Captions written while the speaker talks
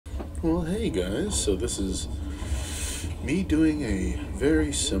Well, hey guys, so this is me doing a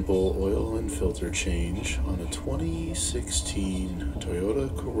very simple oil and filter change on a 2016 Toyota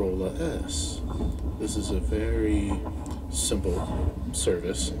Corolla S. This is a very simple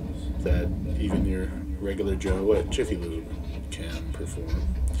service that even your regular Joe at Jiffy Lube can perform.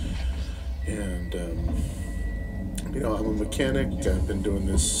 And, I'm a mechanic. I've been doing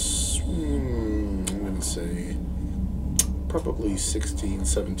this, I'm going to say, probably 16,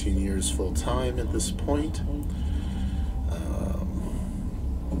 17 years full time at this point.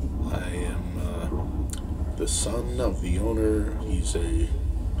 I am the son of the owner. He's a,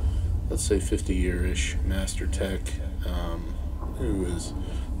 let's say, 50-year-ish master tech who is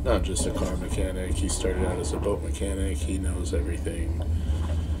not just a car mechanic. He started out as a boat mechanic. He knows everything.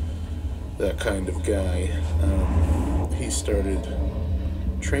 That kind of guy. He started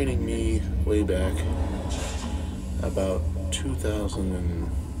training me way back about 2000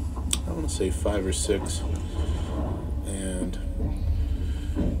 and I want to say 5 or 6, and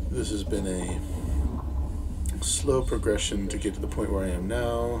this has been a slow progression to get to the point where I am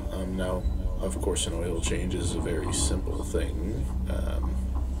now. Now, of course, an oil change is a very simple thing.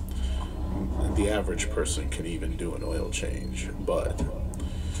 The average person can even do an oil change, but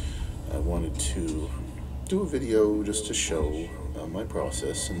I wanted to do a video just to show my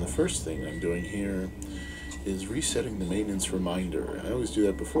process. And the first thing I'm doing here is resetting the maintenance reminder. I always do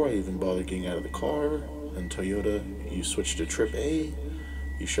that before I even bother getting out of the car. In Toyota, you switch to trip A,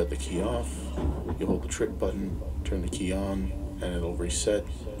 you shut the key off, you hold the trip button, turn the key on, and it'll reset,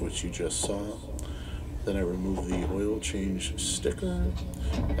 which you just saw. Then I remove the oil change sticker.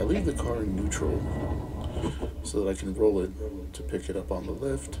 I leave the car in neutral so that I can roll it to pick it up on the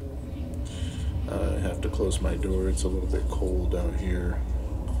lift. I have to close my door. It's a little bit cold out here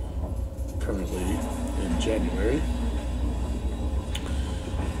currently in January.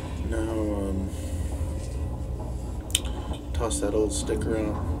 Now, toss that old sticker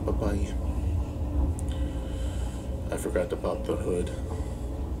out. Bye-bye. I forgot to pop the hood,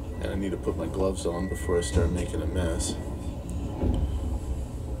 and I need to put my gloves on before I start making a mess.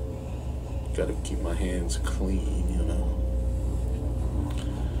 Gotta keep my hands clean, you know.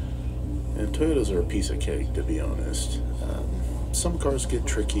 And Toyotas are a piece of cake, to be honest. Some cars get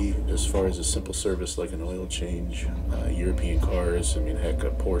tricky as far as a simple service like an oil change. European cars, I mean, heck, a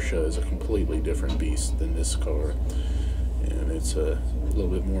Porsche is a completely different beast than this car. And it's a little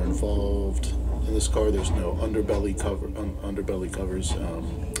bit more involved. In this car, there's no underbelly covers,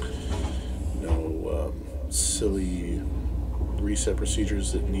 no silly reset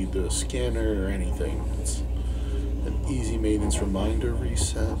procedures that need the scanner or anything. It's an easy maintenance reminder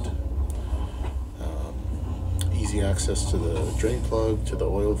reset. Easy access to the drain plug, to the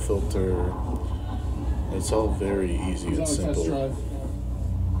oil filter. It's all very easy and simple.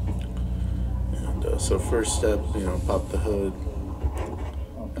 And so first step, pop the hood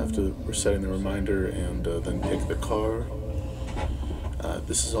after resetting the reminder, and then pick the car.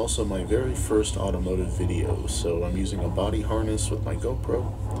 This is also my very first automotive video, so I'm using a body harness with my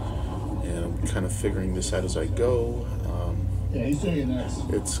GoPro, and I'm kind of figuring this out as I go. Yeah, he's doing it next.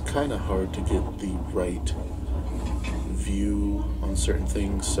 It's kind of hard to get the right view on certain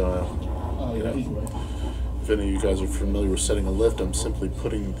things, so if any of you guys are familiar with setting a lift, I'm simply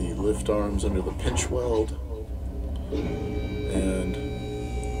putting the lift arms under the pinch weld and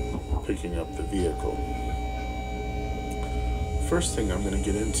picking up the vehicle. First thing I'm going to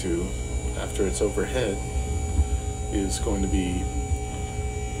get into after it's overhead is going to be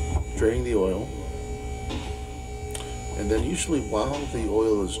draining the oil, and then usually while the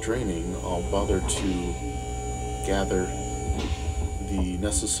oil is draining, I'll bother to gather the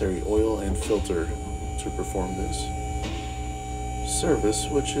necessary oil and filter to perform this service,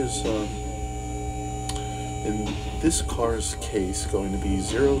 which is in this car's case going to be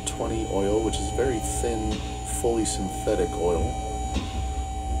 020 oil, which is very thin, fully synthetic oil.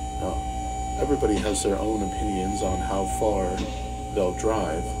 Now, everybody has their own opinions on how far they'll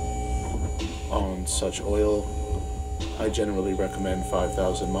drive on such oil. I generally recommend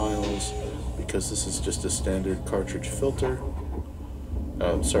 5,000 miles because this is just a standard cartridge filter.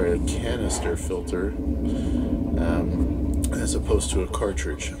 A canister filter, as opposed to a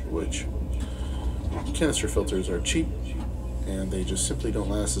cartridge, which canister filters are cheap and they just simply don't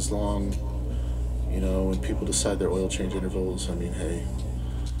last as long. When people decide their oil change intervals, I mean, hey,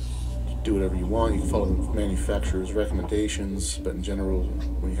 do whatever you want. You can follow the manufacturer's recommendations, but in general,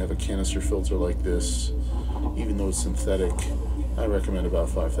 when you have a canister filter like this, even though it's synthetic, I recommend about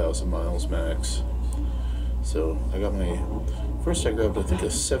 5,000 miles max. So I got my First I grabbed, I think, a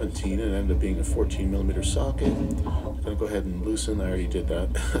 17, and it ended up being a 14mm socket. I'm gonna go ahead and loosen, I already did that,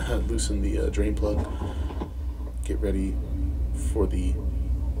 loosen the drain plug. Get ready for the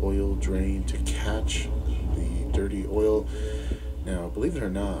oil drain to catch the dirty oil. Now, believe it or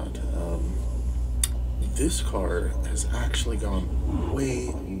not, this car has actually gone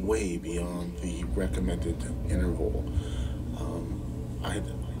way beyond the recommended interval.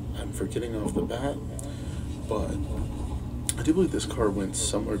 I'm forgetting off the bat, but I do believe this car went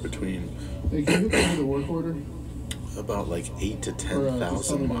somewhere between Hey, can you give me the work order? about like 8,000 to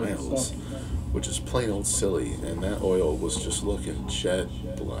 10,000 miles, which is plain old silly, and that oil was just looking jet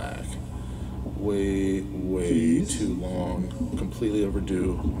black. Way too long, completely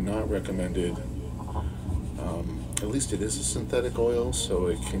overdue, not recommended. At least it is a synthetic oil, so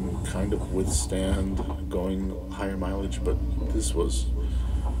it can kind of withstand going higher mileage, but this was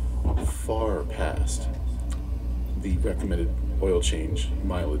far past the recommended oil change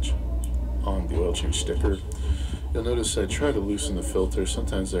mileage on the oil change sticker. You'll notice I try to loosen the filter.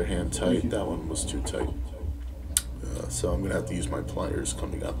 Sometimes they're hand tight. That one was too tight. So I'm gonna have to use my pliers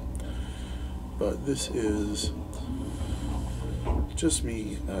coming up. But this is just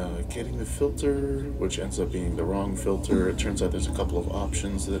me getting the filter, which ends up being the wrong filter. It turns out there's a couple of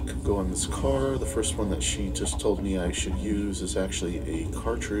options that could go on this car. The first one that she just told me I should use is actually a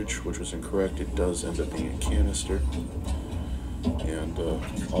cartridge, which was incorrect. It does end up being a canister, and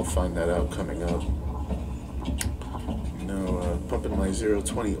I'll find that out coming up. Now, pumping my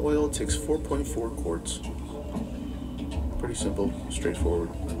 020 oil takes 4.4 quarts. Pretty simple,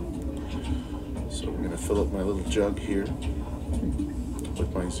 straightforward. So we're going to fill up my little jug here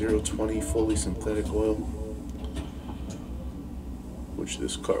with my 020 fully synthetic oil, which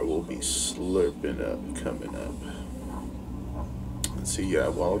this car will be slurping up coming up. Let's see, yeah,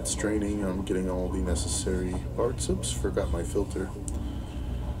 while it's draining, I'm getting all the necessary parts. Oops, forgot my filter.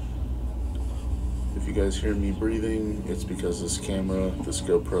 If you guys hear me breathing, it's because this camera, this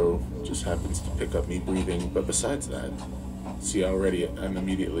GoPro, just happens to pick up me breathing. But besides that, see, already I'm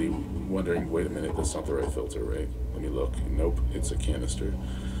immediately wondering, wait a minute, that's not the right filter, right? Let me look. Nope, it's a canister.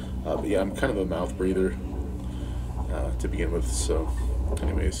 But yeah, I'm kind of a mouth breather to begin with, so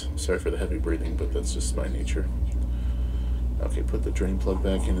anyways, sorry for the heavy breathing, but that's just my nature. Okay, put the drain plug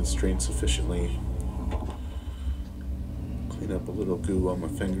back in. It's drained sufficiently. Clean up a little goo on my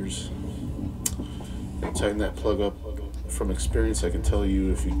fingers. And tighten that plug up. From experience, I can tell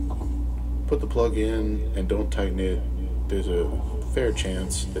you, if you put the plug in and don't tighten it, there's a fair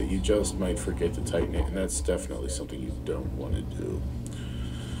chance that you just might forget to tighten it, and that's definitely something you don't want to do.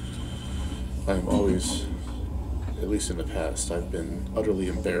 I'm always, at least in the past, I've been utterly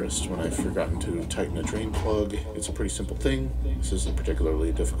embarrassed when I've forgotten to tighten a drain plug. It's a pretty simple thing. This isn't particularly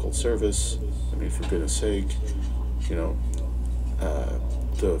a difficult service. I mean, for goodness sake, you know,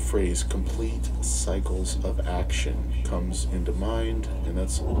 the phrase complete cycles of action comes into mind, and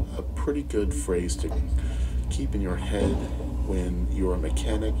that's a pretty good phrase to keep in your head when you're a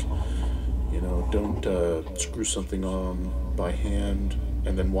mechanic. You know, don't screw something on by hand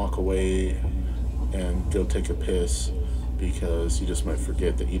and then walk away and go take a piss because you just might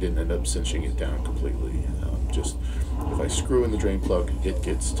forget that you didn't end up cinching it down completely. Just if I screw in the drain plug, it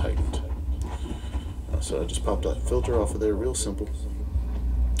gets tightened. So I just popped that filter off of there, real simple.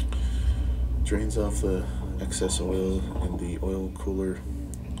 Drains off the excess oil in the oil cooler.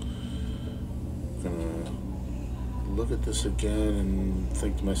 Gonna look at this again and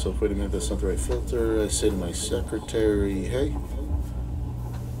think to myself, wait a minute, that's not the right filter. I say to my secretary, hey,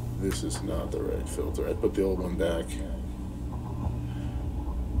 this is not the right filter. I put the old one back.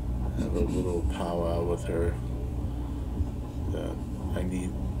 Have a little powwow with her that I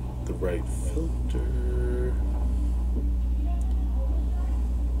need the right filter.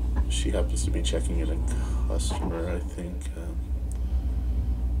 She happens to be checking in a customer, I think.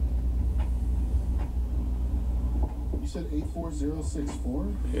 You said 84064?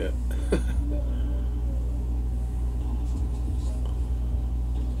 Yeah.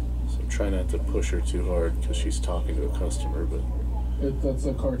 So try not to push her too hard because she's talking to a customer, but... That's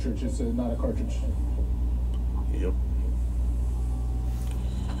a cartridge, it's not a cartridge. Yep.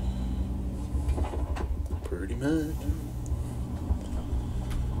 Pretty much.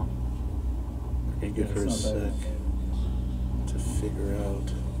 We're gonna give her a sec to figure out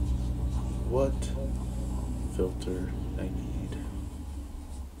what filter I need.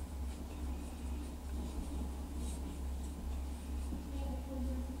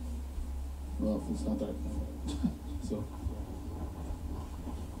 Well, it's not that. So,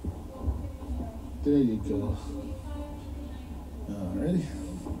 there you go. Alrighty.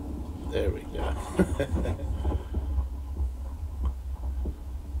 There we go.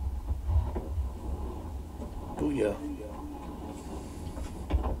 Booyah.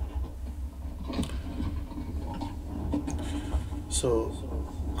 So,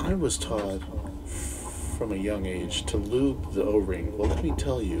 I was taught from a young age to lube the O-ring. Well, let me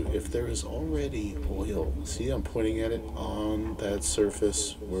tell you, if there is already oil, see I'm pointing at it on that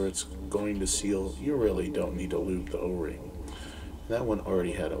surface where it's going to seal, you really don't need to lube the O-ring. That one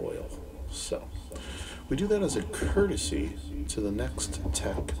already had oil. So, we do that as a courtesy to the next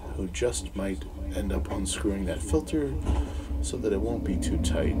tech who just might end up unscrewing that filter so that it won't be too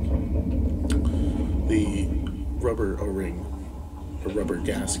tight. The rubber O-ring, or rubber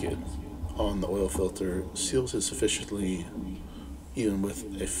gasket, on the oil filter seals it sufficiently, even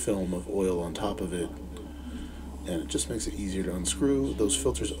with a film of oil on top of it, and it just makes it easier to unscrew. Those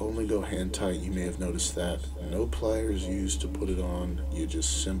filters only go hand tight. You may have noticed that. No pliers used to put it on. You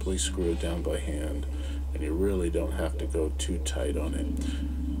just simply screw it down by hand, and you really don't have to go too tight on it.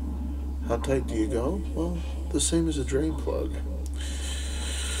 How tight do you go? Well, the same as a drain plug.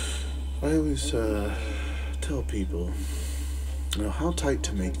 I always tell people, you know, how tight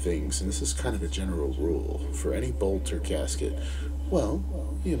to make things, and this is kind of a general rule for any bolt or gasket. Well,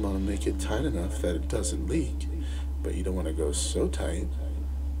 you want to make it tight enough that it doesn't leak, but you don't want to go so tight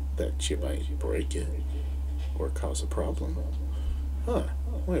that you might break it or cause a problem. Huh,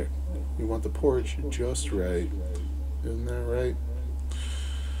 wait, you want the porch just right. Isn't that right?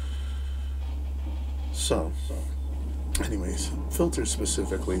 So, anyways, filters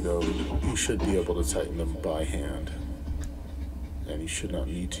specifically though, you should be able to tighten them by hand. And you should not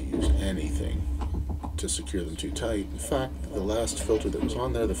need to use anything to secure them too tight. In fact, the last filter that was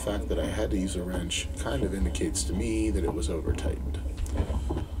on there, the fact that I had to use a wrench kind of indicates to me that it was over-tightened.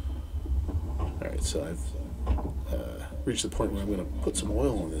 Alright, so I've reached the point where I'm going to put some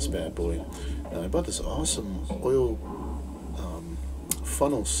oil on this bad boy. Now, I bought this awesome oil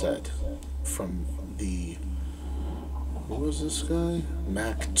funnel set from the, what was this guy?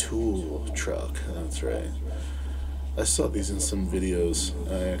 Mac Tool truck, that's right. I saw these in some videos.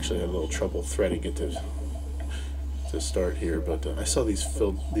 I actually had a little trouble threading it to start here, but I saw these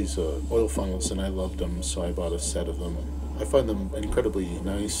oil funnels and I loved them, so I bought a set of them. I find them incredibly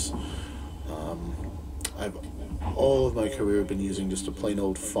nice. I've all of my career been using just a plain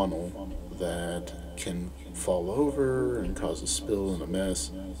old funnel that can fall over and cause a spill and a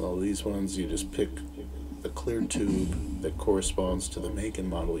mess. Well, these ones, you just pick the clear tube that corresponds to the make and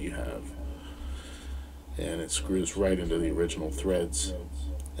model you have, and it screws right into the original threads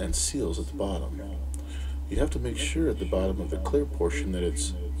and seals at the bottom. You have to make sure at the bottom of the clear portion that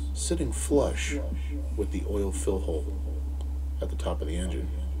it's sitting flush with the oil fill hole at the top of the engine,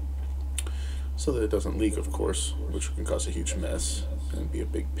 so that it doesn't leak, of course, which can cause a huge mess and be a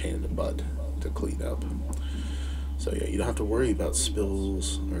big pain in the butt to clean up. So yeah, you don't have to worry about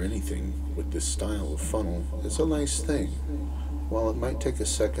spills or anything with this style of funnel. It's a nice thing. While it might take a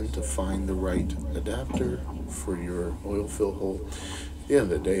second to find the right adapter for your oil fill hole, at the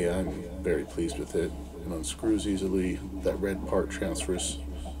end of the day, I'm very pleased with it. It unscrews easily. That red part transfers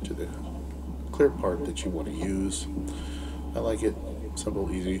to the clear part that you want to use. I like it.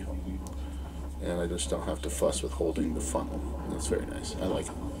 Simple, easy, and I just don't have to fuss with holding the funnel. That's very nice. I like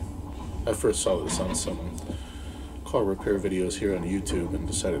it. I first saw this on some car repair videos here on YouTube and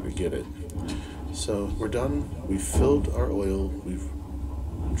decided to get it. So we're done. We've filled our oil. We've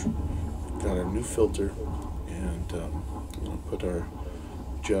got our new filter, and I'm going to put our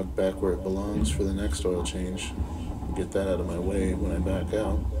jug back where it belongs for the next oil change. Get that out of my way when I back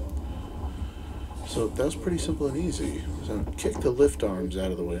out. So that was pretty simple and easy. So kick the lift arms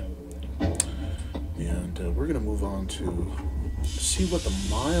out of the way, and we're going to move on to see what the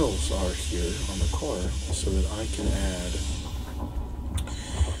miles are here on the car so that I can add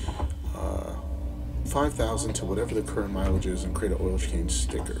 5,000 to whatever the current mileage is and create an oil change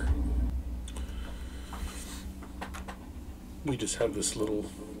sticker. We just have this little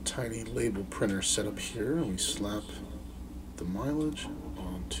tiny label printer set up here, and we slap the mileage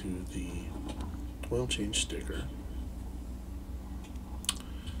onto the oil change sticker.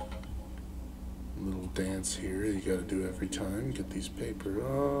 Little dance here you got to do every time. Get these paper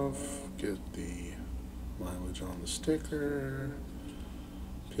off, get the mileage on the sticker,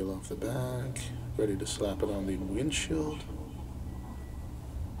 peel off the back, ready to slap it on the windshield.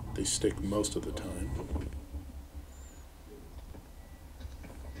 They stick most of the time.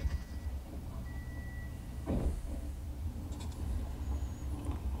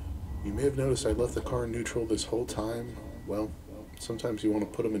 You may have noticed I left the car in neutral this whole time. Well, sometimes you want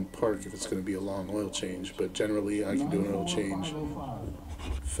to put them in park if it's going to be a long oil change, but generally I can do an oil change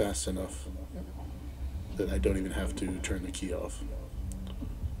fast enough that I don't even have to turn the key off.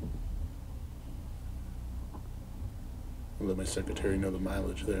 I'll let my secretary know the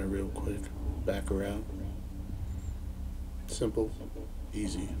mileage there real quick. Back around. Simple,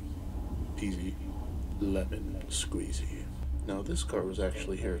 easy, peasy, lemon squeezy. Now this car was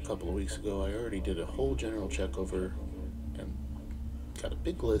actually here a couple of weeks ago. I already did a whole general check over and got a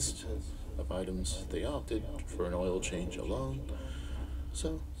big list of items. They opted for an oil change alone,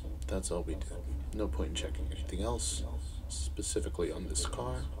 so that's all we did. No point in checking anything else specifically on this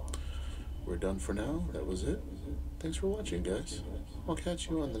car. We're done for now. That was it. Thanks for watching, guys. I'll catch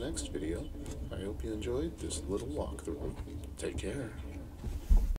you on the next video. I hope you enjoyed this little walkthrough. Take care.